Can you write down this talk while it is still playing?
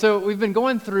So we've been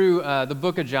going through the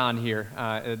book of John here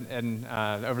and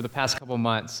over the past couple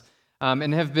months,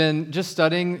 and have been just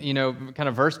studying, kind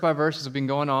of verse by verse as we've been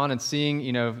going on and seeing,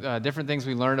 different things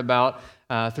we learn about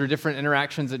through different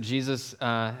interactions that Jesus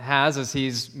has as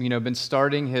he's, been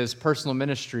starting his personal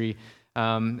ministry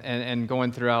and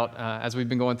going throughout as we've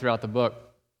been going throughout the book.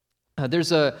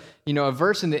 There's a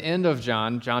verse in the end of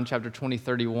John chapter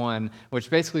 20:31,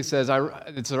 which basically says,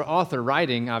 it's an author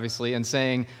writing, obviously, and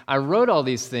saying, I wrote all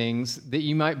these things that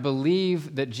you might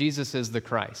believe that Jesus is the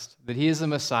Christ, that he is the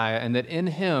Messiah, and that in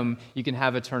him you can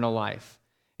have eternal life.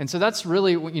 And so that's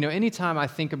really, anytime I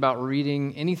think about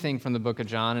reading anything from the book of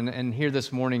John, and here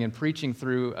this morning and preaching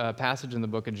through a passage in the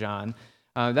book of John,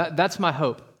 that's my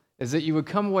hope, is that you would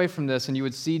come away from this and you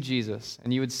would see Jesus,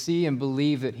 and you would see and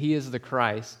believe that he is the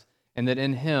Christ, and that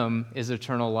in him is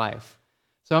eternal life.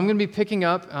 So I'm going to be picking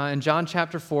up in John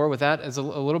chapter 4 with that as a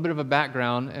little bit of a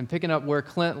background and picking up where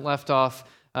Clint left off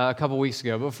a couple weeks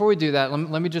ago. But before we do that,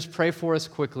 let me just pray for us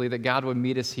quickly that God would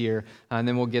meet us here, and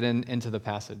then we'll get into the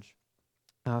passage.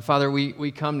 Father,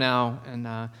 we come now,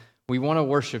 and we want to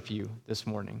worship you this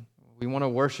morning. We want to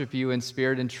worship you in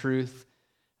spirit and truth.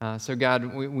 So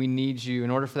God, we need you.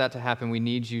 In order for that to happen, we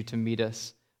need you to meet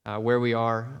us where we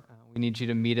are. We need you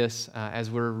to meet us as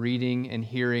we're reading and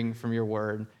hearing from your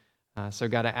word. So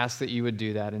God, I ask that you would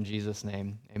do that in Jesus'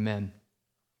 name. Amen.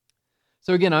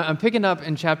 So again, I'm picking up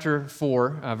in chapter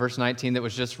 4, verse 19 that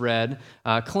was just read.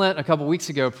 Clint, a couple weeks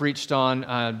ago, preached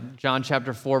on John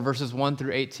chapter 4, verses 1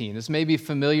 through 18. This may be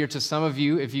familiar to some of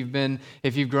you if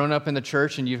you've grown up in the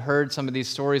church and you've heard some of these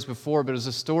stories before, but it was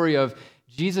a story of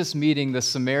Jesus meeting the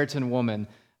Samaritan woman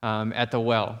at the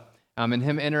well. And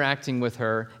him interacting with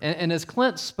her. And as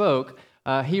Clint spoke,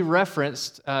 he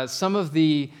referenced some of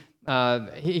he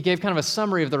gave kind of a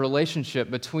summary of the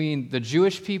relationship between the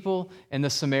Jewish people and the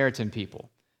Samaritan people.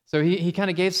 So he kind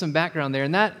of gave some background there,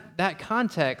 and that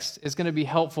context is going to be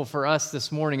helpful for us this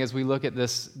morning as we look at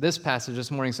this passage this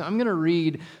morning. So I'm going to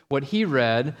read what he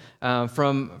read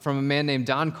from a man named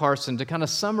Don Carson to kind of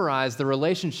summarize the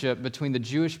relationship between the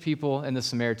Jewish people and the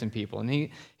Samaritan people. And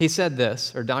he said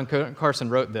this, or Don Carson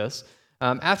wrote this,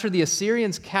 after the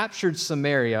Assyrians captured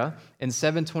Samaria in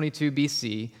 722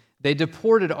 BC, they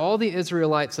deported all the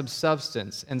Israelites of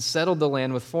substance and settled the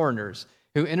land with foreigners,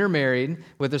 who intermarried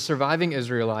with the surviving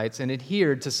Israelites and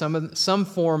adhered to some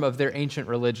form of their ancient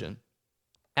religion.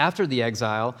 After the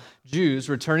exile, Jews,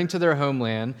 returning to their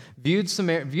homeland, viewed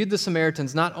the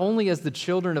Samaritans not only as the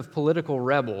children of political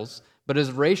rebels, but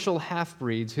as racial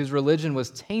half-breeds whose religion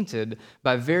was tainted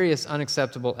by various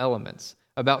unacceptable elements.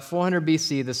 About 400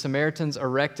 BC, the Samaritans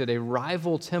erected a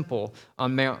rival temple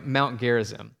on Mount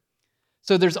Gerizim.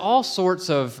 So there's all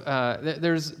sorts of,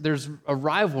 there's a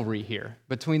rivalry here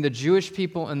between the Jewish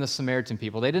people and the Samaritan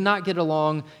people. They did not get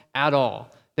along at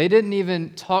all. They didn't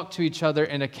even talk to each other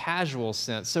in a casual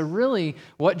sense. So really,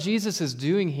 what Jesus is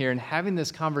doing here and having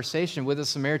this conversation with a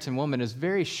Samaritan woman is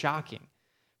very shocking,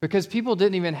 because people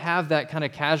didn't even have that kind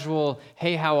of casual,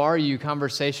 hey, how are you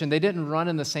conversation. They didn't run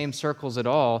in the same circles at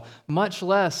all, much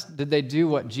less did they do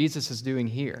what Jesus is doing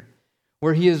here,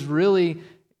 where he is really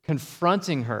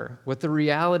confronting her with the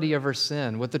reality of her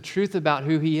sin, with the truth about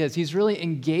who he is. He's really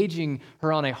engaging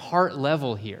her on a heart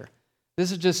level here.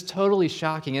 This is just totally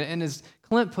shocking. And as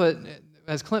Clint put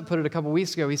it a couple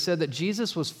weeks ago, he said that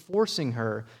Jesus was forcing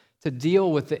her to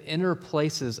deal with the inner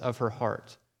places of her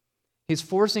heart. He's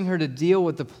forcing her to deal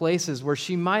with the places where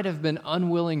she might have been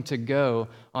unwilling to go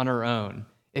on her own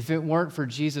if it weren't for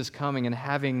Jesus coming and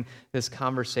having this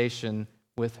conversation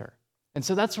with her. And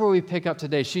so that's where we pick up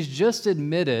today. She's just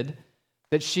admitted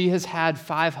that she has had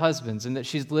 5 husbands and that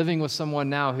she's living with someone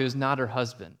now who is not her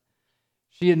husband.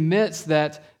 She admits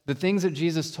that the things that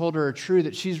Jesus told her are true,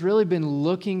 that she's really been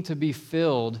looking to be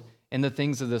filled in the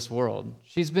things of this world.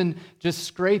 She's been just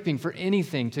scraping for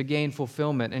anything to gain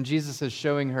fulfillment, and Jesus is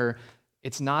showing her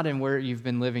it's not in where you've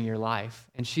been living your life.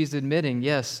 And she's admitting,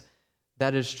 yes,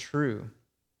 that is true.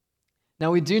 Now,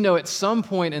 we do know at some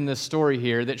point in this story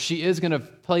here that she is going to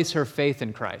place her faith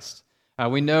in Christ.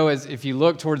 We know, as if you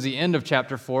look towards the end of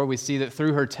chapter 4, we see that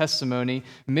through her testimony,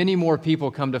 many more people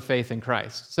come to faith in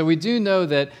Christ. So we do know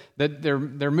that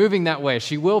they're moving that way.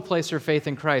 She will place her faith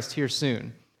in Christ here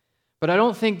soon. But I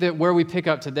don't think that where we pick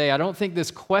up today, I don't think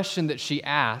this question that she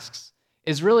asks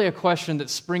is really a question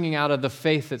that's springing out of the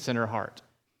faith that's in her heart.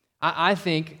 I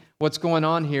think what's going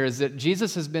on here is that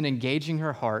Jesus has been engaging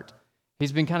her heart.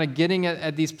 He's been kind of getting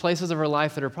at these places of her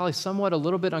life that are probably somewhat a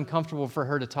little bit uncomfortable for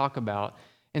her to talk about.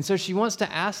 And so she wants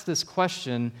to ask this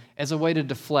question as a way to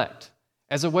deflect,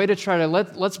 as a way to try to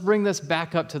let's bring this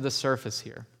back up to the surface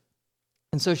here.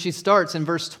 And so she starts in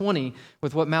verse 20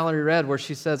 with what Mallory read, where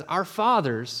she says, "Our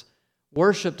fathers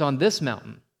worshipped on this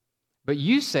mountain, but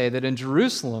you say that in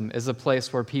Jerusalem is a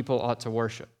place where people ought to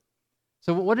worship.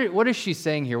 So what is she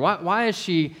saying here? Why is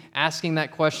she asking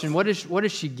that question? What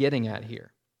is she getting at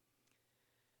here?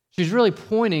 She's really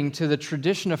pointing to the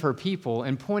tradition of her people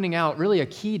and pointing out really a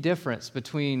key difference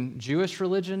between Jewish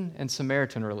religion and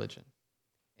Samaritan religion.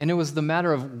 And it was the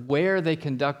matter of where they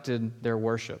conducted their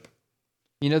worship.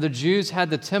 You know, the Jews had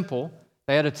the temple.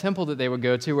 They had a temple that they would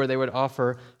go to where they would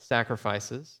offer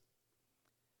sacrifices.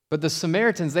 But the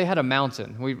Samaritans, they had a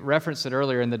mountain. We referenced it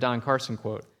earlier in the Don Carson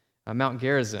quote, Mount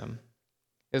Gerizim.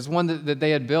 It was one that they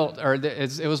had built, or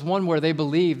it was one where they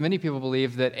believed, many people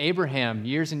believe, that Abraham,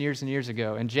 years and years and years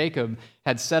ago, and Jacob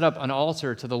had set up an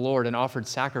altar to the Lord and offered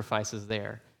sacrifices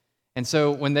there. And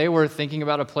so when they were thinking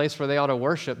about a place where they ought to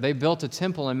worship, they built a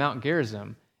temple in Mount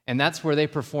Gerizim, and that's where they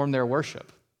performed their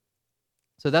worship.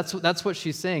 So that's what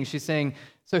she's saying. She's saying,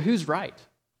 so who's right?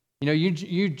 You know,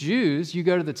 you Jews, you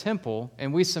go to the temple,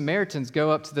 and we Samaritans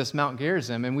go up to this Mount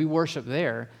Gerizim, and we worship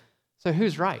there. So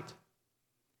who's right?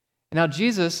 Now,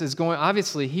 Jesus is going,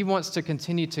 obviously, he wants to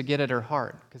continue to get at her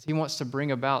heart because he wants to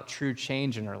bring about true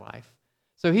change in her life.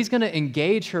 So he's going to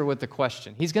engage her with the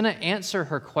question. He's going to answer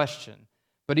her question,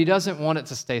 but he doesn't want it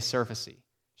to stay surfacey.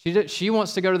 She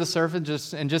wants to go to the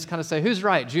surface and just kind of say, who's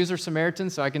right, Jews or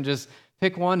Samaritans? So I can just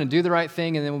pick one and do the right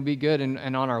thing, and then we'll be good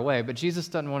and on our way. But Jesus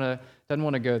doesn't want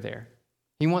to go there.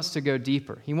 He wants to go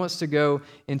deeper. He wants to go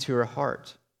into her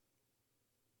heart.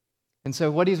 And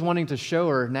so what he's wanting to show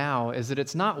her now is that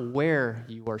it's not where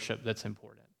you worship that's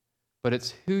important, but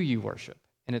it's who you worship,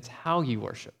 and it's how you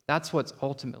worship. That's what's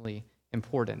ultimately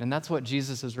important, and that's what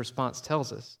Jesus' response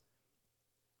tells us.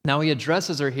 Now he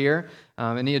addresses her here,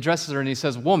 and he addresses her and he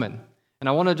says, woman. And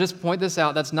I want to just point this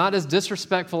out. That's not as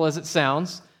disrespectful as it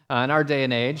sounds in our day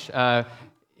and age.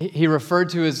 He referred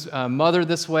to his mother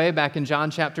this way back in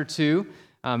John chapter 2,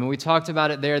 and we talked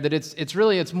about it there, that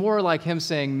it's more like him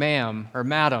saying ma'am or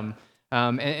madam.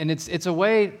 And it's a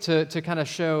way to kind of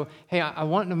show, hey, I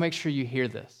want to make sure you hear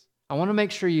this. I want to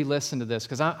make sure you listen to this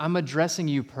because I'm addressing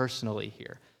you personally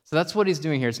here. So that's what he's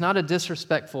doing here. It's not a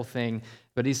disrespectful thing,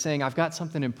 but he's saying, I've got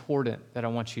something important that I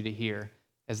want you to hear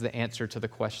as the answer to the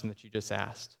question that you just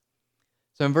asked.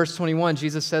 So in verse 21,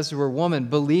 Jesus says to her, woman,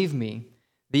 believe me,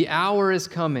 the hour is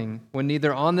coming when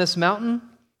neither on this mountain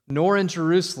nor in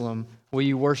Jerusalem will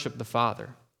you worship the Father.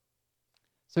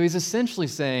 So he's essentially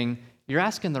saying, you're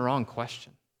asking the wrong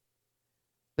question.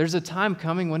 There's a time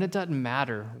coming when it doesn't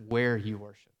matter where you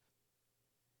worship.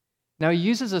 Now, he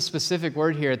uses a specific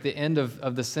word here at the end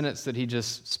of the sentence that he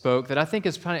just spoke that I think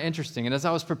is kind of interesting. And as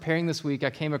I was preparing this week,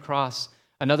 I came across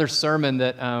another sermon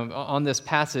that on this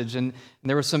passage, and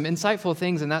there were some insightful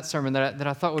things in that sermon that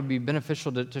I thought would be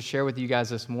beneficial to share with you guys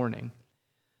this morning.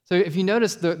 So if you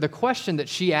notice the question that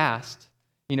she asked,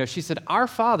 you know, she said, our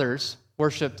fathers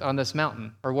worshipped on this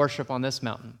mountain, or worship on this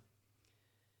mountain.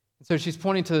 So she's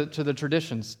pointing to the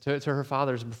traditions, to her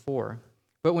fathers before.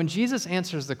 But when Jesus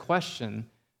answers the question,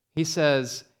 he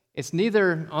says, it's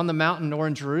neither on the mountain nor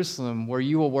in Jerusalem where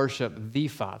you will worship the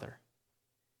Father.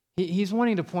 He's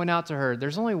wanting to point out to her,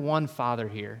 there's only one Father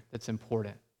here that's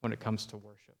important when it comes to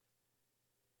worship.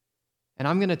 And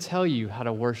I'm going to tell you how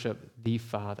to worship the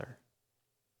Father.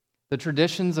 The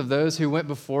traditions of those who went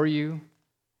before you,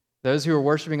 those who are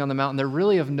worshiping on the mountain, they're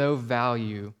really of no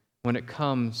value when it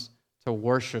comes to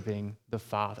worshiping the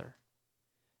Father.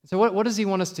 So what does he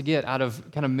want us to get out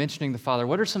of kind of mentioning the Father?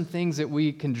 What are some things that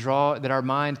we can draw, that our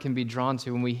mind can be drawn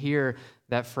to when we hear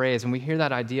that phrase, when we hear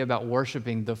that idea about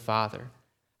worshiping the Father?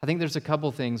 I think there's a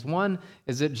couple things. One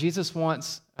is that Jesus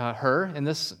wants her in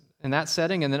that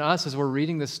setting, and then us as we're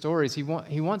reading the stories, he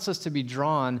wants us to be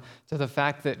drawn to the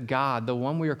fact that God, the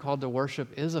one we are called to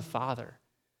worship, is a Father,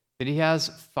 that he has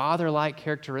Father-like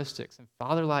characteristics and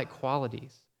Father-like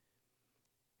qualities,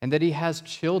 and that he has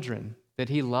children that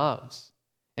he loves.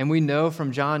 And we know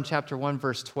from John chapter 1,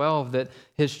 verse 12, that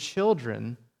his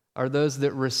children are those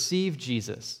that receive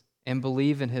Jesus and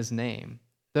believe in his name.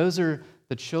 Those are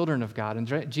the children of God.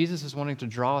 And Jesus is wanting to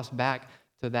draw us back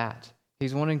to that.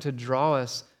 He's wanting to draw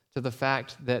us to the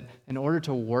fact that in order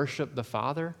to worship the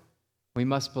Father, we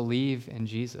must believe in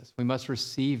Jesus. We must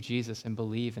receive Jesus and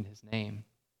believe in his name.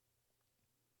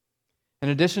 In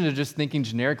addition to just thinking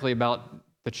generically about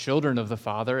the children of the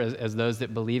Father as those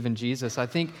that believe in Jesus, I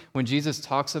think when Jesus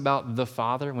talks about the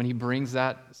Father, when he brings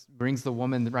the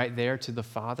woman right there to the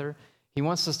Father, he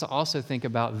wants us to also think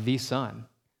about the Son.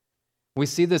 We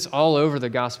see this all over the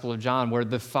Gospel of John, where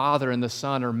the Father and the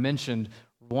Son are mentioned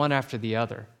one after the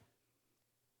other.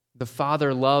 The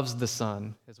Father loves the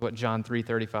Son, is what John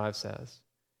 3:35 says.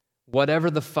 Whatever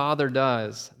the Father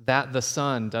does, that the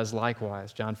Son does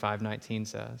likewise, John 5:19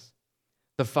 says.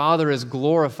 The Father is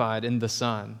glorified in the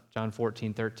Son, John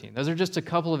 14:13. Those are just a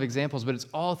couple of examples, but it's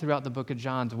all throughout the book of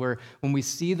John where when we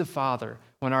see the Father,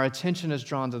 when our attention is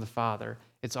drawn to the Father,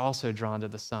 it's also drawn to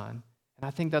the Son. And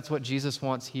I think that's what Jesus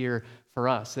wants here for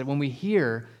us, that when we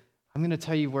hear, I'm going to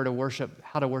tell you where to worship,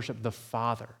 how to worship the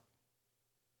Father,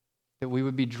 that we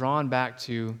would be drawn back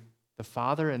to the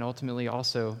Father and ultimately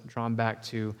also drawn back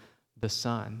to the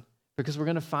Son. Because we're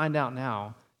going to find out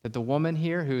now that the woman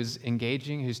here who's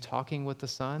engaging, who's talking with the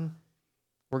Son,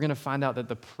 we're going to find out that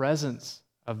the presence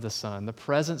of the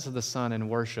Son in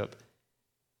worship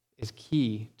is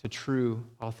key to true,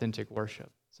 authentic worship.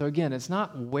 So again, it's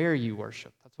not where you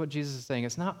worship. That's what Jesus is saying.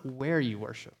 It's not where you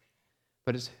worship,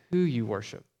 but it's who you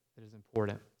worship that is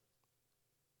important.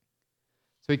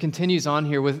 So he continues on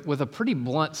here with a pretty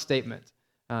blunt statement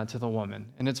to the woman.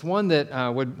 And it's one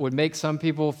that would make some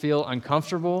people feel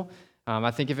uncomfortable.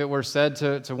 I think if it were said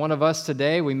to one of us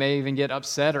today, we may even get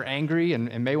upset or angry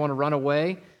and may want to run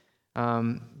away.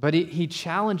 But he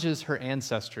challenges her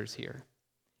ancestors here.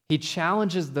 He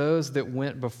challenges those that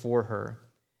went before her.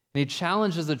 And he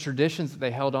challenges the traditions that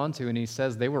they held on to, and he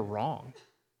says they were wrong.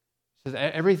 He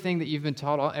says everything that you've been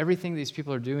taught, everything these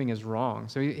people are doing is wrong.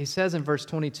 So he says in verse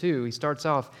 22, he starts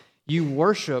off, you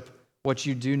worship what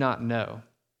you do not know.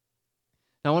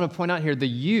 Now I want to point out here, the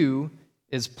you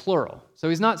is plural. So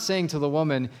he's not saying to the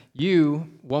woman, you,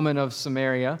 woman of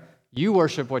Samaria, you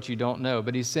worship what you don't know.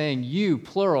 But he's saying you,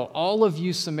 plural, all of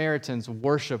you Samaritans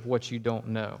worship what you don't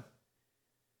know.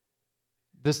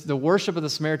 The worship of the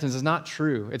Samaritans is not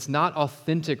true. It's not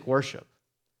authentic worship.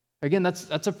 Again,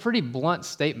 that's a pretty blunt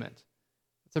statement.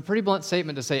 It's a pretty blunt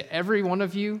statement to say every one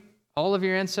of you, all of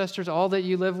your ancestors, all that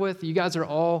you live with, you guys are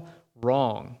all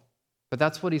wrong. But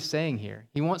that's what he's saying here.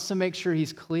 He wants to make sure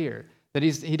he's clear. That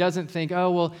he doesn't think,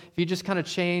 oh, well, if you just kind of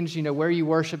change, where you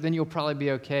worship, then you'll probably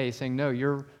be okay. He's saying, no,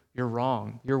 you're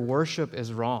wrong. Your worship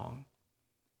is wrong.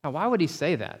 Now, why would he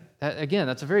say that? Again,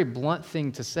 that's a very blunt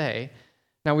thing to say.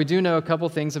 Now, we do know a couple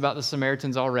things about the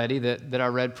Samaritans already that I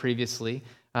read previously.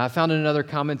 I found in another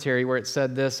commentary where it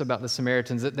said this about the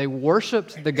Samaritans, that they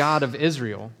worshiped the God of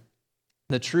Israel,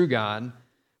 the true God,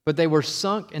 but they were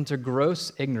sunk into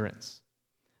gross ignorance.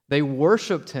 They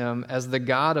worshiped him as the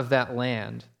God of that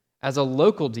land, as a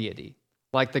local deity,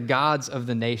 like the gods of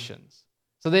the nations.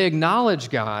 So they acknowledge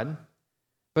God,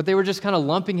 but they were just kind of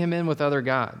lumping him in with other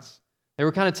gods. They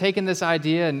were kind of taking this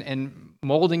idea and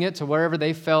molding it to wherever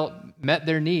they felt met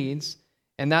their needs,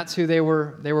 and that's who they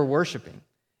were worshiping.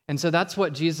 And so that's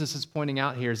what Jesus is pointing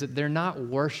out here, is that they're not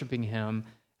worshiping him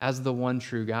as the one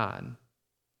true God.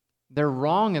 They're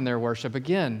wrong in their worship,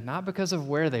 again, not because of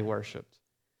where they worshiped,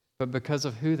 but because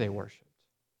of who they worshiped.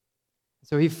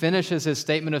 So he finishes his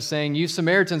statement of saying, you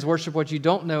Samaritans worship what you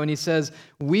don't know, and he says,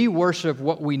 we worship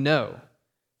what we know,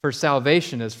 for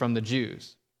salvation is from the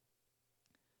Jews.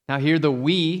 Now here the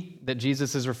we that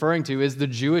Jesus is referring to is the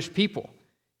Jewish people.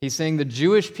 He's saying the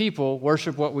Jewish people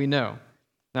worship what we know.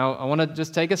 Now I want to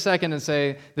just take a second and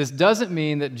say, this doesn't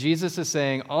mean that Jesus is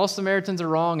saying all Samaritans are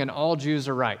wrong and all Jews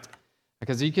are right.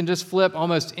 Because you can just flip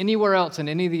almost anywhere else in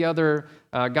any of the other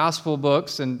gospel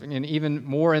books and even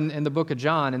more in the book of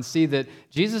John and see that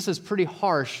Jesus is pretty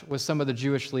harsh with some of the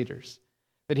Jewish leaders.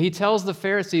 That he tells the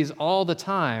Pharisees all the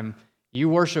time, you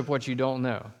worship what you don't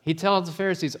know. He tells the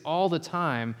Pharisees all the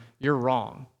time, you're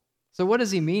wrong. So what does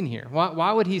he mean here?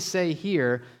 Why would he say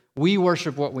here, we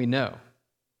worship what we know?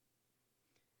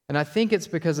 And I think it's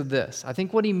because of this. I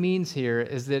think what he means here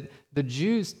is that the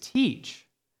Jews teach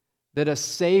that a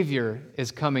Savior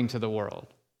is coming to the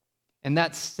world. And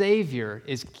that Savior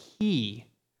is key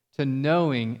to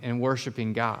knowing and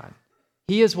worshiping God.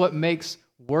 He is what makes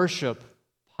worship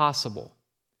possible.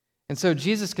 And so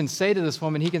Jesus can say to this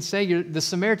woman, he can say, the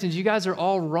Samaritans, you guys are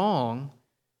all wrong,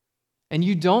 and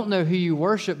you don't know who you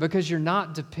worship because you're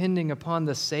not depending upon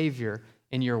the Savior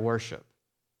in your worship.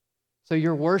 So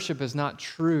your worship is not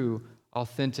true,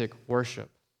 authentic worship.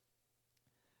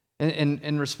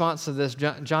 In response to this,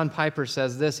 John Piper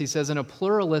says this. He says, in a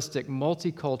pluralistic,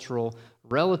 multicultural,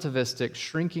 relativistic,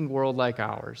 shrinking world like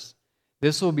ours,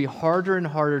 this will be harder and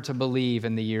harder to believe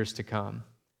in the years to come.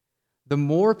 The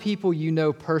more people you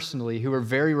know personally who are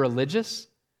very religious,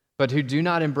 but who do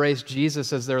not embrace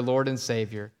Jesus as their Lord and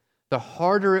Savior, the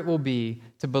harder it will be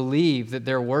to believe that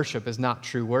their worship is not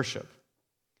true worship.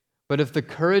 But if the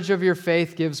courage of your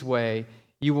faith gives way,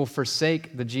 you will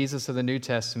forsake the Jesus of the New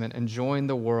Testament and join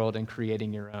the world in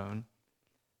creating your own.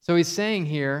 So he's saying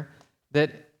here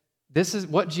that this is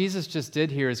what Jesus just did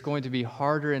here is going to be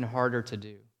harder and harder to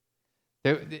do.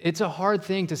 It's a hard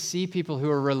thing to see people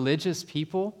who are religious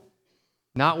people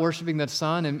not worshiping the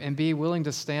Son and be willing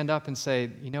to stand up and say,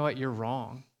 you know what, you're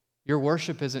wrong. Your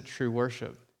worship isn't true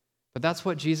worship. But that's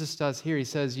what Jesus does here. He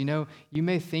says, you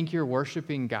may think you're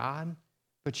worshiping God,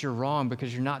 but you're wrong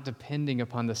because you're not depending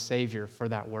upon the Savior for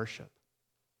that worship.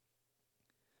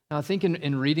 Now, I think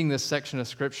in reading this section of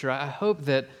Scripture, I hope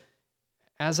that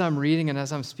as I'm reading and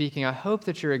as I'm speaking, I hope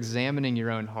that you're examining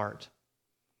your own heart.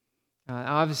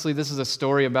 Obviously, this is a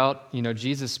story about,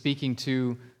 Jesus speaking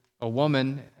to a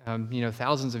woman,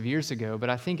 thousands of years ago. But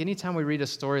I think anytime we read a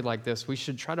story like this, we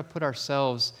should try to put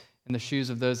ourselves in the shoes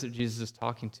of those that Jesus is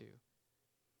talking to.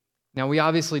 Now, we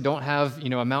obviously don't have,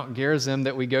 a Mount Gerizim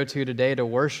that we go to today to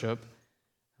worship.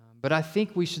 But I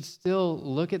think we should still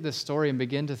look at this story and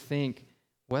begin to think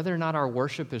whether or not our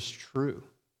worship is true,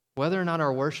 whether or not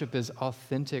our worship is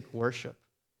authentic worship.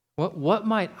 What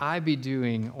might I be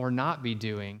doing or not be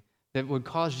doing that would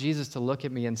cause Jesus to look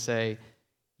at me and say,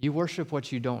 you worship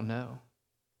what you don't know?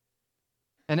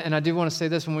 And I do want to say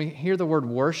this, when we hear the word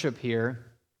worship here,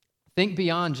 think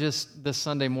beyond just the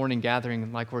Sunday morning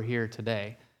gathering like we're here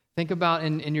today. Think about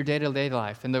in your day-to-day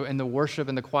life, in the worship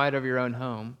and the quiet of your own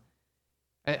home.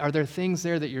 Are there things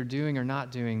there that you're doing or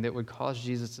not doing that would cause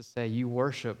Jesus to say, you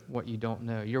worship what you don't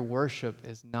know? Your worship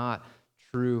is not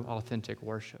true, authentic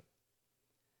worship.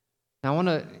 Now, I want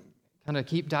to kind of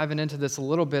keep diving into this a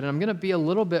little bit, and I'm going to be a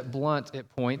little bit blunt at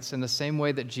points in the same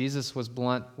way that Jesus was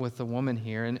blunt with the woman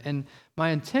here. And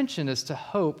my intention is to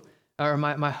hope, or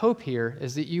my hope here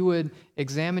is that you would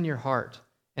examine your heart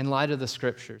in light of the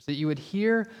Scriptures, that you would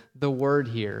hear the word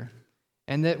here,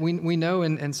 and that we know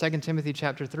in 2 Timothy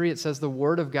chapter 3, it says the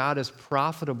word of God is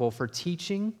profitable for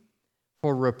teaching,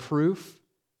 for reproof,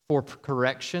 for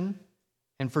correction,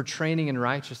 and for training in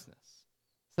righteousness.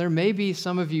 There may be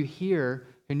some of you here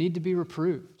who need to be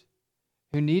reproved,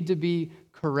 who need to be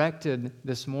corrected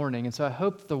this morning. And so I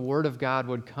hope the word of God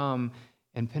would come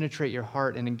and penetrate your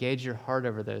heart and engage your heart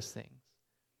over those things.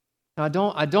 Now,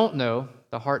 I don't know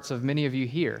the hearts of many of you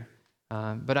here,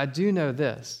 but I do know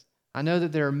this. I know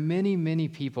that there are many, many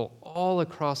people all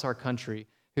across our country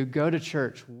who go to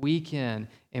church week in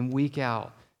and week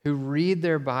out, who read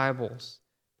their Bibles,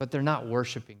 but they're not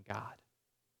worshiping God.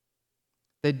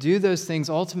 They do those things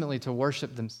ultimately to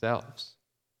worship themselves.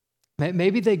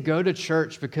 Maybe they go to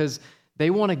church because they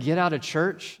want to get out of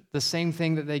church the same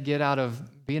thing that they get out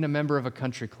of being a member of a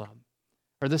country club,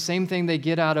 or the same thing they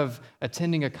get out of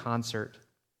attending a concert.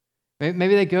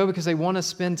 Maybe they go because they want to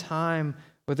spend time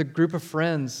with a group of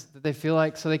friends that they feel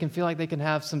like, so they can feel like they can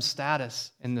have some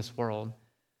status in this world.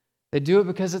 They do it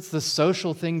because it's the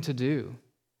social thing to do.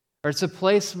 Or it's a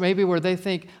place maybe where they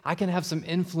think, I can have some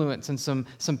influence and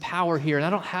some power here, and I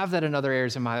don't have that in other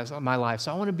areas of my life,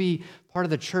 so I want to be part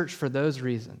of the church for those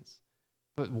reasons.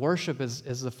 But worship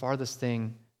is the farthest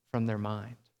thing from their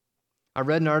mind. I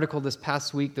read an article this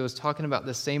past week that was talking about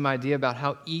the same idea about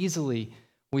how easily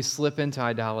we slip into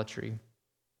idolatry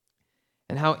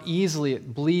and how easily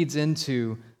it bleeds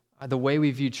into the way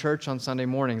we view church on Sunday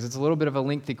mornings. It's a little bit of a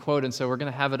lengthy quote, and so we're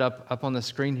going to have it up on the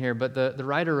screen here, but the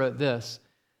writer wrote this: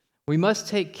 "We must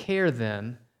take care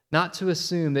then not to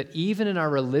assume that even in our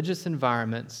religious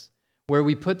environments, where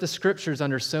we put the Scriptures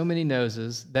under so many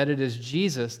noses, that it is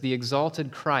Jesus, the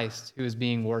exalted Christ, who is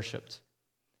being worshiped.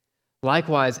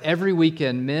 Likewise, every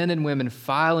weekend, men and women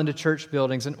file into church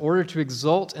buildings in order to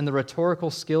exult in the rhetorical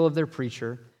skill of their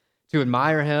preacher, to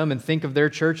admire him and think of their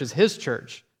church as his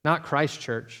church, not Christ's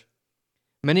church.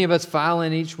 Many of us file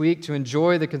in each week to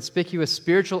enjoy the conspicuous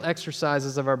spiritual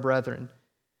exercises of our brethren.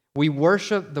 We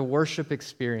worship the worship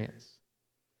experience.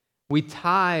 We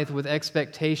tithe with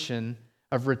expectation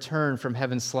of return from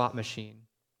heaven's slot machine.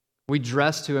 We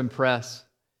dress to impress,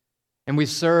 and we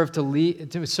serve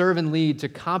and lead to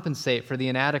compensate for the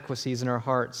inadequacies in our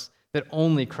hearts that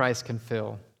only Christ can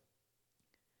fill.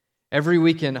 Every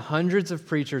weekend, hundreds of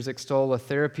preachers extol a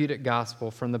therapeutic gospel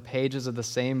from the pages of the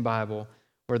same Bible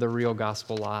where the real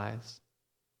gospel lies."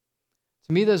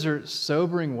 To me, those are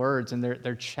sobering words, and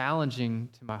they're challenging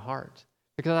to my heart,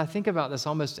 because I think about this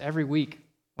almost every week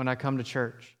when I come to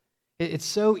church. It's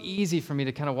so easy for me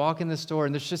to kind of walk in this door,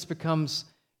 and it's just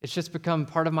become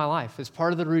part of my life. It's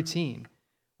part of the routine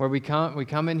where we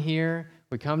come in here,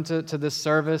 we come to this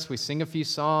service, we sing a few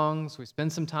songs, we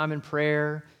spend some time in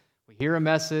prayer, we hear a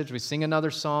message, we sing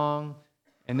another song,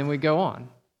 and then we go on.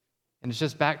 And it's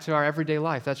just back to our everyday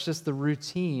life. That's just the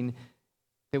routine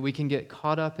that we can get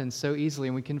caught up in so easily,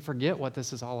 and we can forget what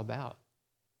this is all about.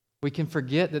 We can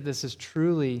forget that this is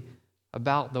truly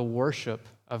about the worship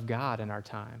of God in our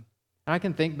time. And I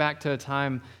can think back to a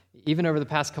time, even over the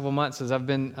past couple months, as I've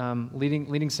been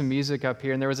leading some music up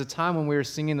here, and there was a time when we were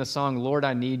singing the song, "Lord,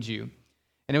 I Need You."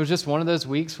 And it was just one of those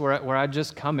weeks where I'd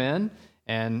just come in,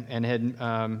 and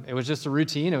it was just a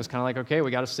routine. It was kind of like, okay,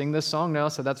 we got to sing this song now,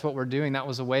 so that's what we're doing. That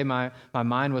was the way my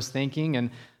mind was thinking.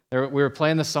 And We were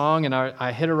playing the song, and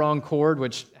I hit a wrong chord,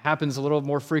 which happens a little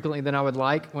more frequently than I would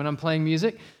like when I'm playing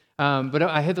music. But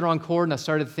I hit the wrong chord, and I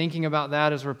started thinking about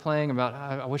that as we're playing, about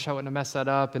I wish I wouldn't have messed that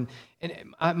up.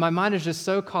 My mind is just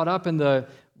so caught up in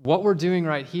what we're doing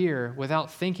right here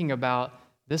without thinking about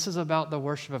this is about the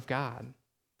worship of God.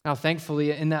 Now,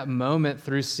 thankfully, in that moment,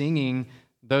 through singing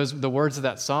the words of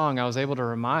that song, I was able to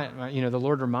the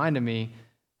Lord reminded me,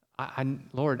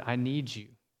 Lord, I need you.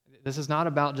 This is not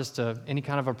about just any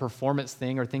kind of a performance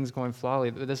thing or things going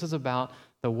flawlessly. This is about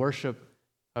the worship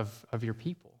of your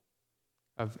people,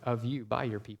 of you, by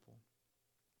your people.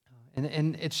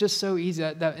 And it's just so easy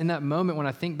that in that moment when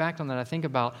I think back on that, I think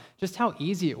about just how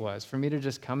easy it was for me to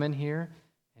just come in here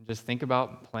and just think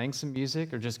about playing some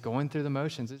music or just going through the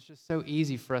motions. It's just so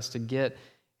easy for us to get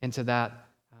into that,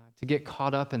 to get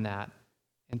caught up in that,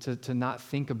 and to not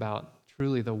think about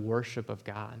truly the worship of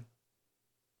God.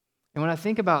 And when I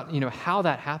think about, how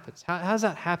that happens, how does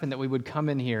that happen that we would come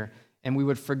in here and we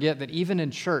would forget that even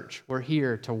in church, we're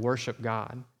here to worship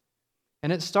God?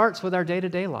 And it starts with our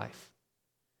day-to-day life.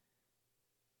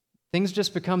 Things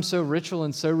just become so ritual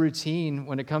and so routine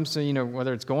when it comes to,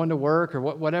 whether it's going to work or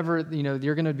whatever,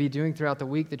 you're going to be doing throughout the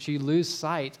week, that you lose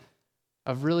sight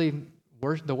of really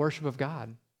the worship of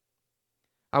God.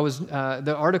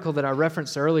 The article that I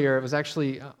referenced earlier, it was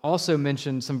actually also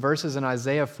mentioned some verses in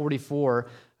Isaiah 44,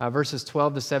 verses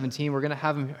 12 to 17. We're going to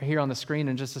have them here on the screen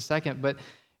in just a second. But,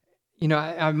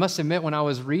 I must admit, when I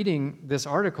was reading this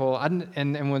article and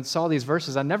when I saw these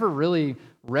verses, I never really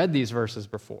read these verses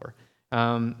before.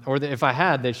 If I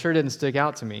had, they sure didn't stick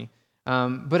out to me.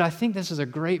 But I think this is a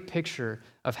great picture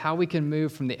of how we can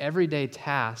move from the everyday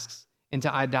tasks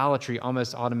into idolatry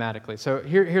almost automatically. So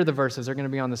here are the verses. They're going to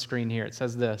be on the screen here. It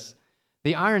says this: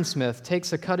 "The ironsmith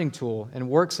takes a cutting tool and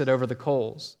works it over the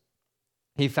coals.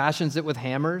 He fashions it with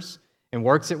hammers and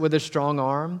works it with his strong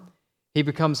arm. He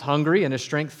becomes hungry and his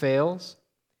strength fails.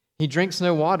 He drinks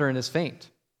no water and is faint.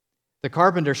 The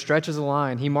carpenter stretches a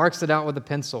line. He marks it out with a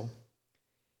pencil.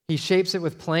 He shapes it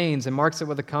with planes and marks it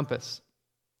with a compass.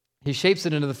 He shapes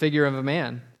it into the figure of a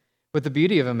man, with the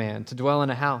beauty of a man, to dwell in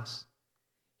a house.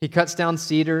 He cuts down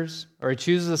cedars, or he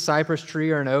chooses a cypress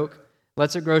tree or an oak,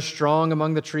 lets it grow strong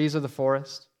among the trees of the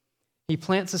forest. He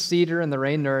plants a cedar, and the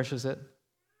rain nourishes it.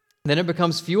 Then it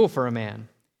becomes fuel for a man.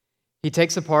 He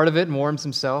takes a part of it and warms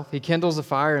himself. He kindles a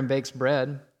fire and bakes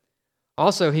bread.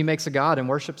 Also, he makes a god and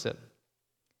worships it.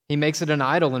 He makes it an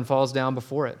idol and falls down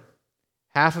before it.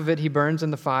 Half of it he burns in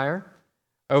the fire.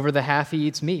 Over the half he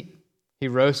eats meat. He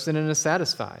roasts it and is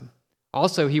satisfied.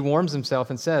 Also, he warms himself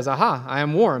and says, 'Aha, I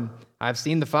am warm. I have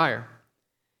seen the fire.'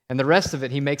 And the rest of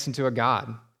it he makes into a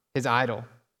god, his idol,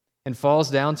 and falls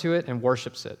down to it and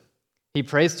worships it. He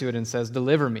prays to it and says,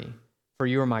 'Deliver me, for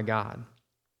you are my God.'"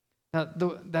 Now,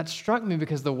 that struck me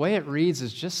because the way it reads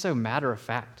is just so matter of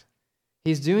fact.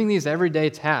 He's doing these everyday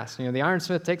tasks. The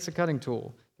ironsmith takes a cutting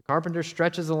tool. The carpenter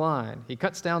stretches a line. He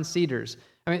cuts down cedars.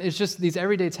 It's just these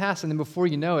everyday tasks, and then before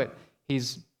you know it,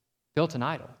 he's built an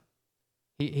idol.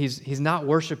 He's not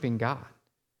worshiping God.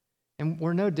 And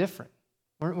we're no different.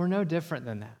 We're no different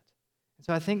than that.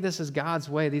 So I think this is God's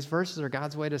way. These verses are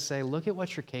God's way to say, look at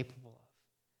what you're capable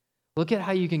of. Look at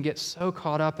how you can get so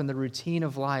caught up in the routine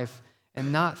of life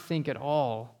and not think at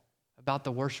all about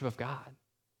the worship of God,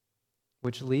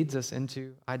 which leads us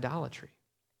into idolatry.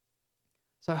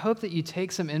 So I hope that you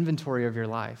take some inventory of your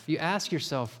life. You ask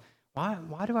yourself,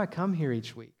 why do I come here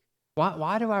each week?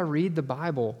 Why do I read the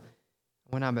Bible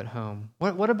when I'm at home?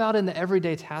 What about in the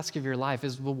everyday task of your life?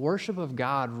 Is the worship of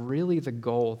God really the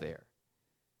goal there?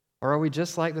 Or are we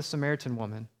just like the Samaritan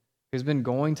woman who's been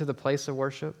going to the place of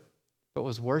worship but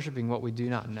was worshiping what we do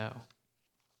not know?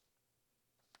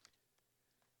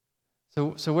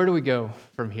 So where do we go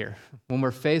from here? When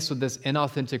we're faced with this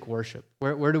inauthentic worship,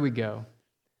 where do we go?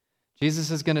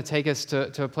 Jesus is going to take us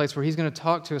to a place where he's going to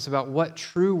talk to us about what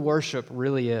true worship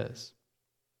really is.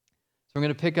 So we're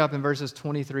going to pick up in verses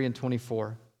 23 and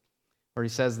 24, where he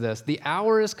says this: "The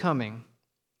hour is coming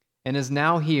and is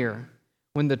now here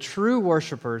when the true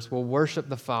worshipers will worship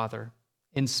the Father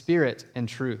in spirit and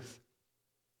truth.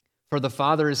 For the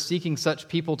Father is seeking such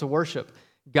people to worship.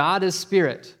 God is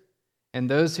spirit, and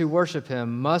those who worship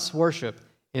him must worship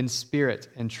in spirit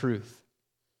and truth."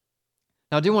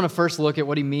 Now, I do want to first look at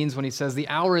what he means when he says the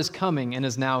hour is coming and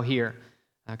is now here,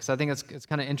 because I think it's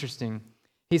kind of interesting.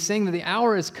 He's saying that the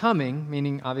hour is coming,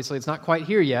 meaning obviously it's not quite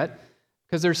here yet,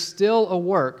 because there's still a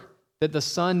work that the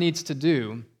Son needs to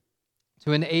do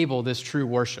to enable this true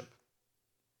worship.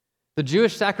 The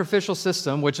Jewish sacrificial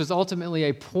system, which is ultimately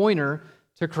a pointer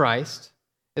to Christ,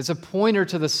 is a pointer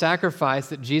to the sacrifice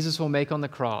that Jesus will make on the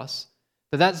cross.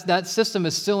 But that system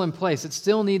is still in place. It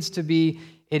still needs to be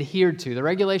adhered to. The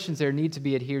regulations there need to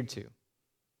be adhered to.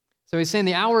 So he's saying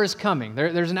the hour is coming.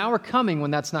 There's an hour coming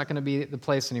when that's not going to be the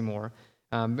place anymore.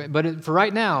 For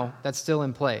right now, that's still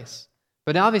in place.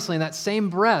 But obviously, in that same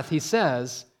breath, he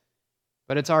says,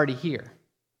 but it's already here.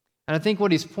 And I think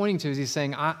what he's pointing to is he's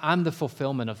saying, I'm the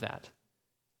fulfillment of that.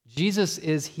 Jesus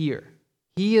is here.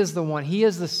 He is the one. He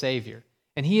is the Savior.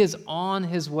 And he is on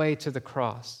his way to the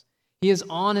cross. He is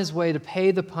on his way to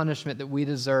pay the punishment that we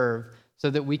deserve so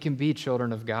that we can be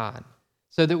children of God,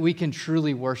 so that we can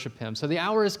truly worship him. So the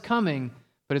hour is coming,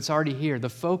 but it's already here. The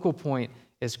focal point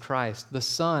is Christ. The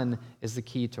Son is the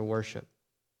key to worship.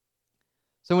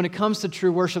 So when it comes to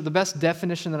true worship, the best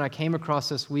definition that I came across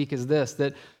this week is this,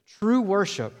 that true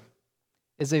worship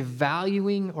is a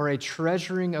valuing or a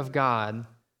treasuring of God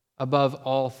above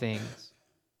all things.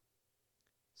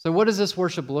 So what does this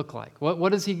worship look like?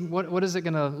 What is it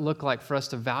going to look like for us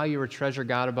to value or treasure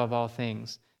God above all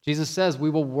things? Jesus says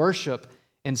we will worship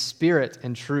in spirit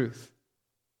and truth.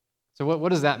 So what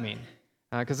does that mean?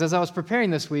 Because as I was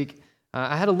preparing this week,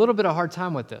 I had a little bit of a hard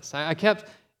time with this. I kept,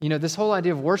 this whole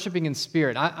idea of worshiping in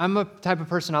spirit. I'm a type of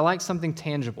person, I like something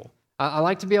tangible. I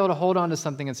like to be able to hold on to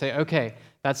something and say, okay,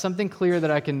 that's something clear that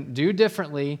I can do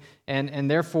differently, and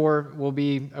therefore will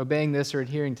be obeying this or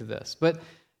adhering to this. But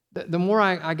the more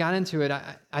I got into it,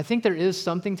 I think there is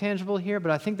something tangible here,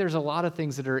 but I think there's a lot of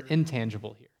things that are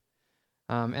intangible here.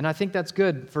 And I think that's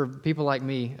good for people like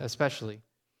me, especially.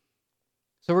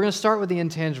 So we're going to start with the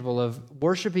intangible of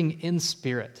worshiping in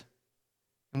spirit.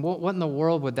 And what in the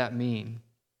world would that mean?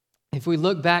 If we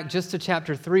look back just to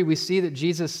chapter 3, we see that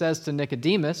Jesus says to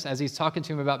Nicodemus, as he's talking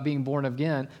to him about being born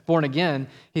again,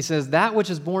 he says, that which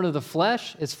is born of the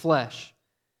flesh is flesh.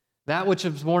 That which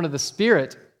is born of the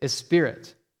spirit is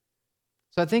spirit.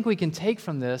 So I think we can take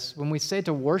from this, when we say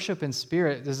to worship in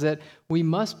spirit, is that we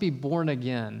must be born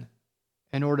again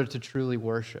in order to truly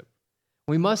worship.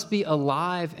 We must be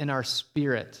alive in our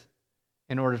spirit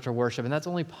in order to worship, and that's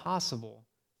only possible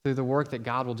through the work that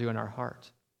God will do in our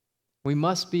heart. We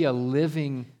must be a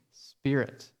living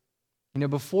spirit.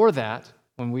 Before that,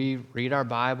 when we read our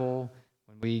Bible,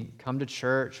 when we come to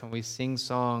church, when we sing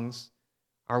songs,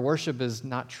 our worship is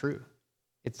not true.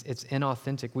 It's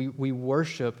inauthentic. We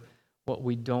worship what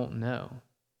we don't know.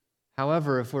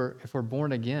 However, if we're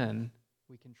born again,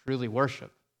 we can truly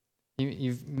worship.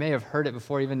 You may have heard it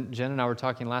before. Even Jen and I were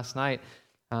talking last night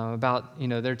about,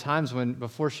 there are times when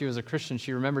before she was a Christian,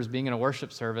 she remembers being in a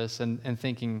worship service and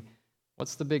thinking,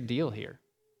 what's the big deal here?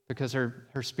 Because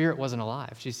her spirit wasn't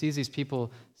alive. She sees these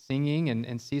people singing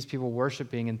and sees people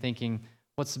worshiping and thinking,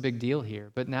 what's the big deal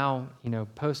here? But now,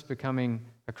 post becoming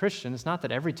a Christian, it's not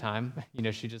that every time,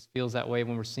 she just feels that way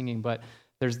when we're singing, but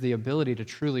there's the ability to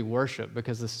truly worship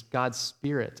because God's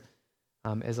Spirit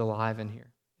is alive in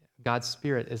here. God's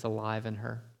Spirit is alive in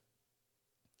her.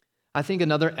 I think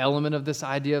another element of this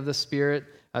idea of the Spirit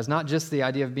is not just the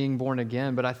idea of being born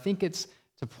again, but I think it's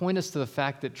to point us to the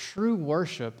fact that true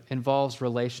worship involves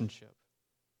relationship.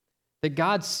 That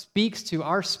God speaks to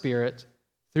our spirit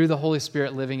through the Holy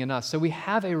Spirit living in us. So we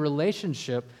have a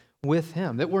relationship with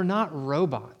Him, that we're not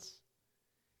robots,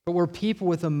 but we're people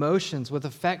with emotions, with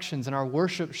affections, and our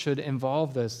worship should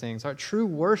involve those things. Our true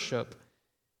worship,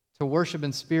 to worship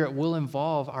in spirit, will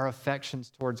involve our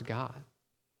affections towards God.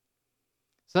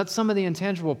 So that's some of the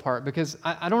intangible part, because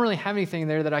I don't really have anything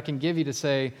there that I can give you to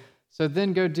say, so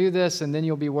then go do this, and then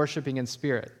you'll be worshiping in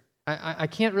spirit. I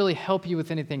can't really help you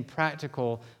with anything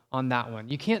practical on that one.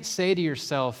 You can't say to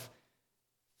yourself,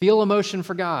 feel emotion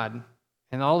for God,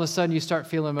 and all of a sudden you start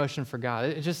feeling emotion for God.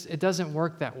 It doesn't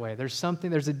work that way.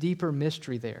 There's a deeper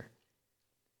mystery there.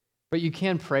 But you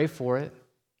can pray for it.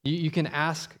 You can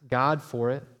ask God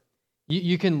for it.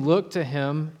 You can look to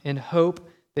Him in hope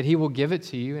that He will give it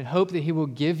to you, and hope that He will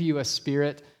give you a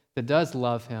spirit that does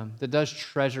love Him, that does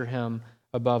treasure Him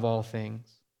above all things.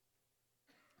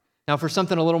 Now, for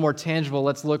something a little more tangible,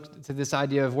 let's look to this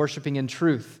idea of worshiping in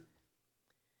truth.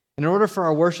 In order for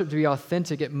our worship to be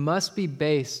authentic, it must be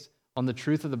based on the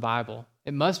truth of the Bible.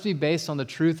 It must be based on the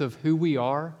truth of who we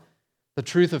are, the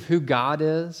truth of who God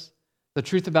is, the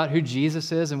truth about who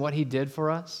Jesus is and what He did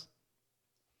for us.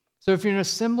 So if you're in a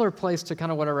similar place to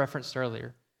kind of what I referenced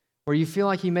earlier, where you feel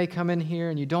like you may come in here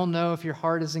and you don't know if your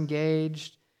heart is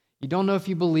engaged, you don't know if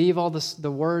you believe all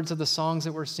the words of the songs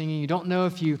that we're singing, you don't know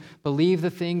if you believe the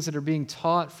things that are being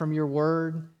taught from your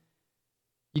word,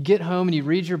 you get home and you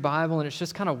read your Bible and it's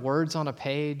just kind of words on a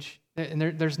page, and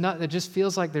it just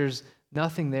feels like there's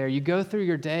nothing there. You go through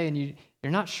your day and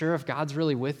you're not sure if God's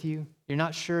really with you. You're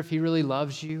not sure if He really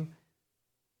loves you.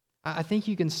 I think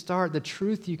the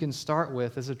truth you can start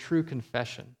with is a true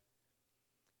confession.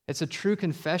 It's a true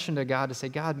confession to God to say,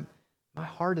 God, my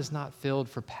heart is not filled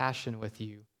for passion with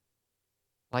you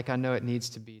like I know it needs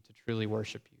to be to truly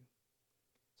worship you.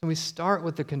 So we start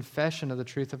with the confession of the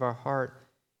truth of our heart,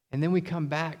 and then we come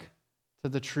back to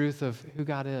the truth of who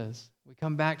God is. We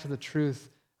come back to the truth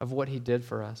of what he did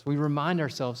for us. We remind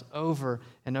ourselves over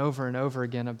and over and over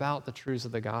again about the truths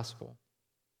of the gospel.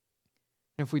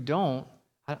 And if we don't,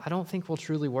 I don't think we'll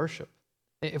truly worship.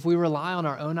 If we rely on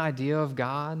our own idea of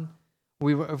God,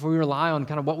 if we rely on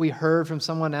kind of what we heard from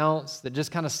someone else that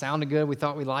just kind of sounded good, we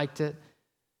thought we liked it,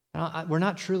 we're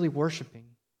not truly worshiping.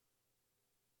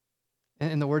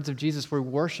 In the words of Jesus, we're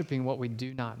worshiping what we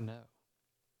do not know.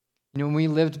 You know, when we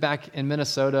lived back in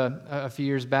Minnesota a few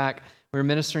years back, we were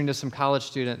ministering to some college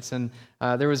students, and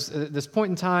there was this point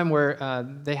in time where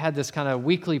they had this kind of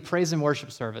weekly praise and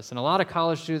worship service, and a lot of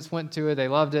college students went to it. They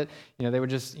loved it. You know, they would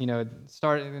just,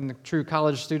 start in the true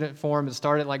college student form. It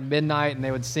started at like midnight, and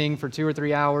they would sing for 2 or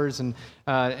 3 hours and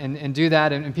do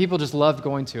that, and people just loved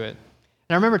going to it.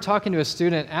 And I remember talking to a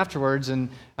student afterwards and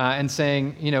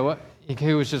saying,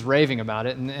 who was just raving about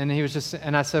it, and he was just,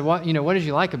 and I said, what did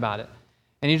you like about it?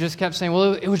 And he just kept saying,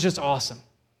 well, it was just awesome.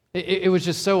 It was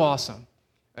just so awesome.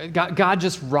 God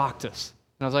just rocked us.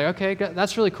 And I was like, okay,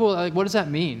 that's really cool. Like, what does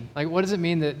that mean? Like, what does it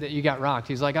mean that you got rocked?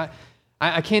 He's like,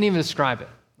 I can't even describe it.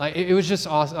 Like, it was just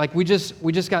awesome. Like, we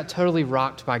just got totally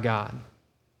rocked by God.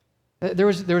 There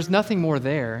was nothing more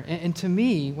there. And to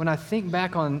me, when I think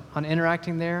back on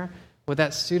interacting there with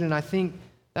that student, I think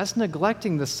that's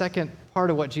neglecting the second part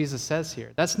of what Jesus says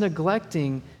here. That's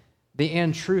neglecting the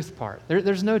and truth part.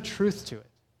 There's no truth to it.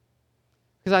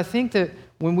 Because I think that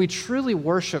when we truly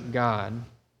worship God,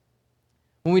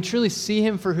 when we truly see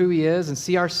him for who he is and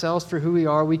see ourselves for who we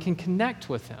are, we can connect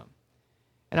with him.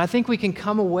 And I think we can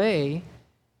come away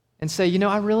and say,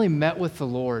 I really met with the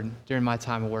Lord during my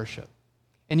time of worship.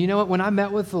 And you know what? When I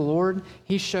met with the Lord,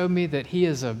 he showed me that he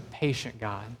is a patient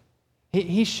God.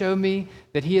 He showed me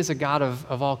that he is a God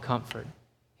of all comfort.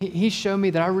 He showed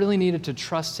me that I really needed to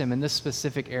trust him in this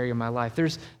specific area of my life.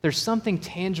 There's something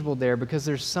tangible there because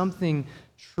there's something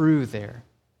true there.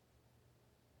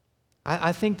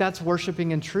 I think that's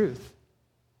worshiping in truth.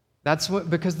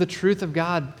 Because the truth of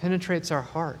God penetrates our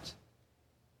heart.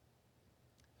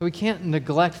 We can't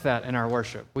neglect that in our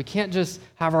worship. We can't just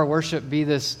have our worship be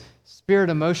this spirit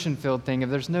emotion-filled thing if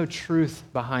there's no truth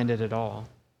behind it at all.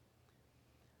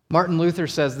 Martin Luther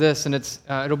says this, and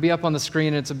it'll be up on the screen,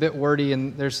 and it's a bit wordy,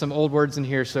 and there's some old words in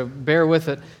here, so bear with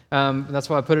it. That's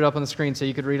why I put it up on the screen so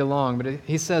you could read along. But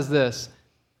he says this,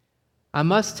 I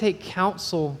must take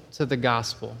counsel to the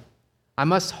gospel. I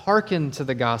must hearken to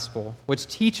the gospel, which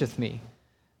teacheth me,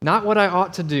 not what I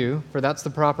ought to do, for that's the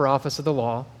proper office of the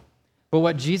law, but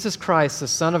what Jesus Christ, the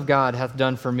Son of God, hath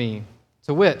done for me,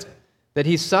 to wit, that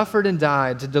he suffered and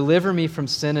died to deliver me from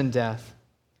sin and death.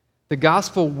 The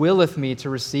gospel willeth me to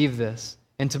receive this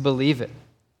and to believe it.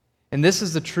 And this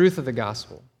is the truth of the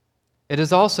gospel. It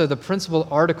is also the principal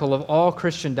article of all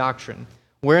Christian doctrine,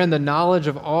 wherein the knowledge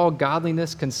of all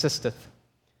godliness consisteth.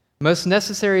 Most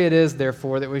necessary it is,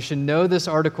 therefore, that we should know this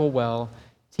article well,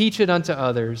 teach it unto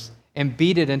others, and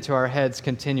beat it into our heads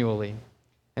continually.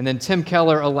 And then Tim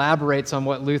Keller elaborates on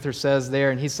what Luther says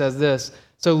there, and he says this,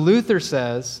 so Luther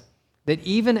says that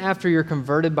even after you're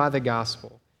converted by the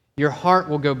gospel, your heart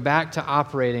will go back to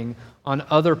operating on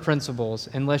other principles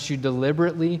unless you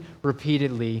deliberately,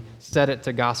 repeatedly set it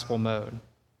to gospel mode.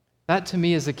 That, to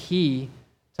me, is a key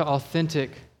to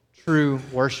authentic, true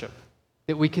worship,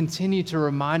 that we continue to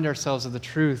remind ourselves of the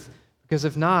truth, because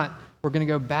if not, we're going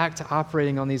to go back to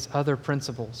operating on these other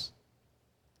principles.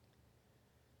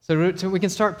 So we can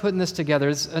start putting this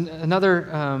together.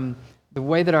 The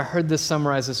way that I heard this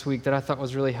summarized this week that I thought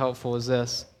was really helpful is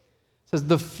this. It says,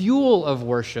 the fuel of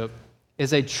worship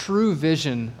is a true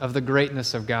vision of the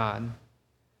greatness of God.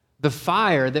 The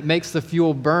fire that makes the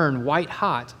fuel burn white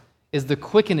hot is the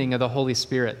quickening of the Holy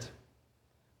Spirit.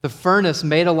 The furnace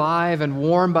made alive and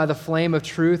warmed by the flame of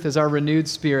truth is our renewed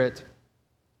spirit.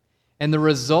 And the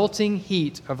resulting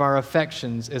heat of our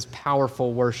affections is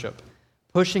powerful worship,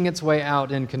 pushing its way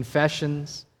out in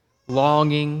confessions,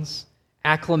 longings,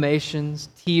 acclamations,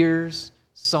 tears,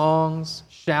 songs,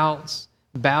 shouts,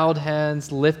 bowed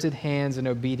heads, lifted hands, and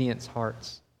obedient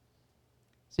hearts.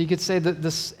 So you could say that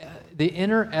the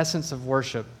inner essence of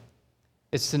worship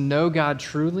is to know God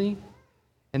truly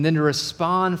and then to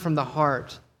respond from the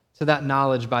heart to that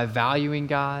knowledge by valuing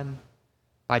God,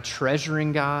 by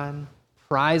treasuring God,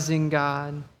 prizing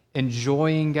God,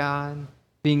 enjoying God,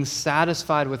 being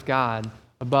satisfied with God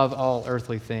above all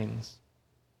earthly things.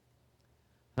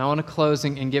 And I want to close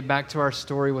and get back to our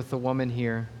story with the woman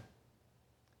here,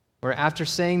 where after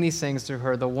saying these things to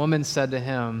her, the woman said to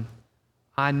him,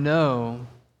 I know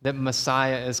that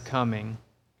Messiah is coming,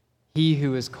 he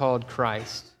who is called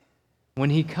Christ. When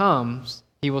he comes,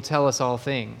 he will tell us all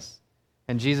things.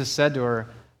 And Jesus said to her,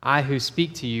 I who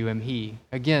speak to you am he.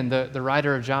 Again, the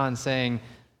writer of John saying,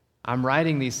 I'm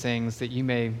writing these things that you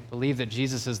may believe that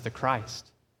Jesus is the Christ.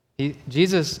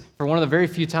 Jesus, for one of the very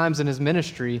few times in his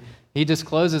ministry, he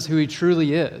discloses who he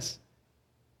truly is.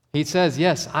 He says,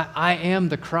 yes, I am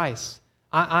the Christ.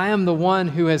 I am the one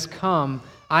who has come.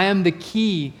 I am the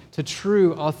key to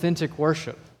true, authentic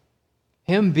worship.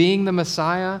 Him being the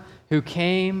Messiah who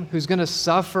came, who's going to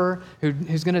suffer,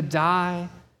 who's going to die,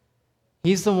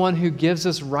 he's the one who gives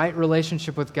us right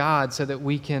relationship with God so that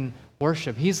we can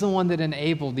worship. He's the one that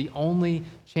enabled the only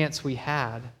chance we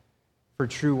had for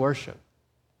true worship.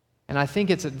 And I think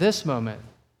it's at this moment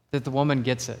that the woman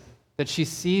gets it, that she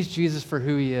sees Jesus for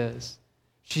who he is.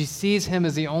 She sees him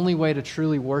as the only way to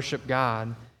truly worship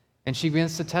God, and she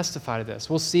begins to testify to this.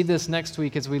 We'll see this next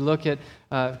week as we look at,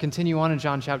 continue on in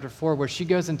John chapter 4, where she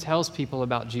goes and tells people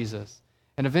about Jesus.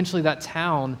 And eventually that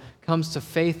town comes to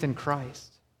faith in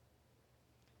Christ.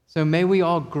 So may we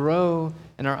all grow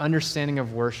in our understanding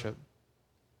of worship.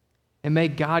 And may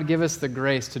God give us the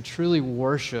grace to truly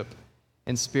worship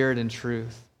in spirit and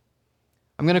truth.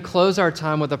 I'm going to close our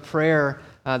time with a prayer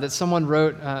that someone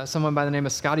wrote, someone by the name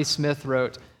of Scotty Smith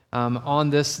wrote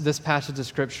on this passage of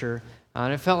Scripture.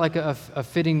 And it felt like a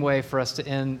fitting way for us to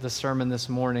end the sermon this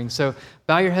morning. So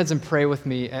bow your heads and pray with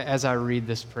me as I read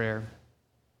this prayer.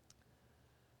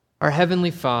 Our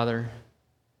Heavenly Father,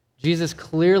 Jesus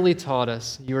clearly taught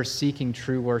us you are seeking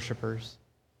true worshipers,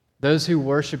 those who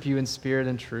worship you in spirit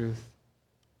and truth.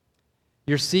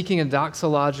 You're seeking a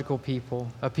doxological people,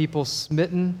 a people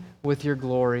smitten with your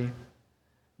glory,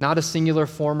 not a singular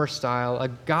form or style, a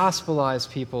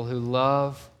gospelized people who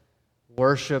love,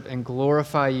 worship, and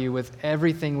glorify you with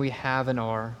everything we have and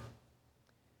are.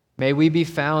 May we be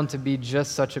found to be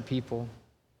just such a people.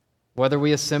 Whether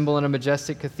we assemble in a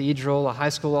majestic cathedral, a high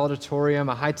school auditorium,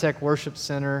 a high-tech worship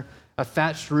center, a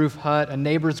thatched roof hut, a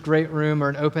neighbor's great room, or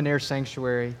an open-air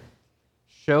sanctuary,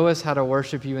 show us how to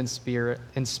worship you in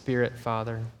spirit,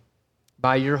 Father.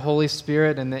 By your Holy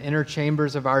Spirit and the inner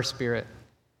chambers of our spirit,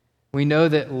 we know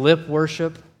that lip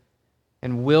worship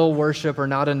and will worship are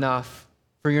not enough,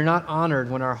 for you're not honored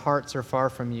when our hearts are far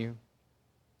from you.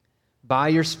 By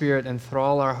your Spirit,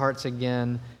 enthrall our hearts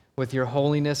again with your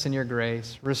holiness and your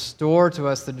grace. Restore to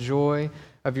us the joy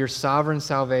of your sovereign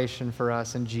salvation for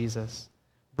us in Jesus.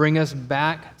 Bring us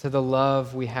back to the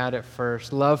love we had at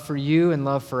first, love for you and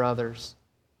love for others.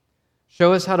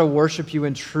 Show us how to worship you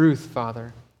in truth,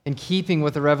 Father, in keeping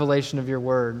with the revelation of your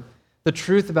word, the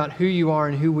truth about who you are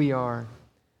and who we are,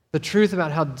 the truth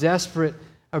about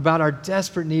about our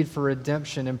desperate need for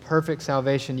redemption and perfect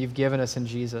salvation you've given us in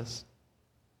Jesus,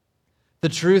 the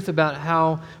truth about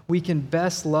how we can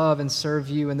best love and serve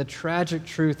you, and the tragic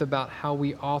truth about how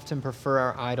we often prefer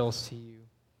our idols to you.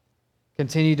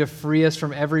 Continue to free us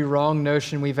from every wrong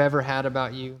notion we've ever had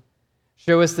about you.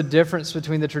 Show us the difference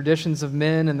between the traditions of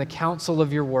men and the counsel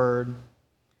of your word.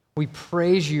 We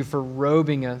praise you for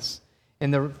robing us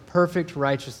in the perfect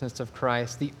righteousness of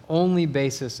Christ, the only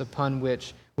basis upon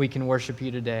which we can worship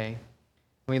you today.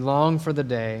 We long for the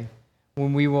day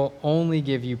when we will only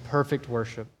give you perfect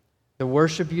worship, the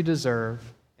worship you deserve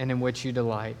and in which you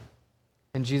delight.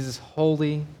 In Jesus'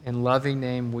 holy and loving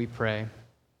name we pray.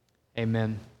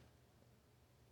 Amen.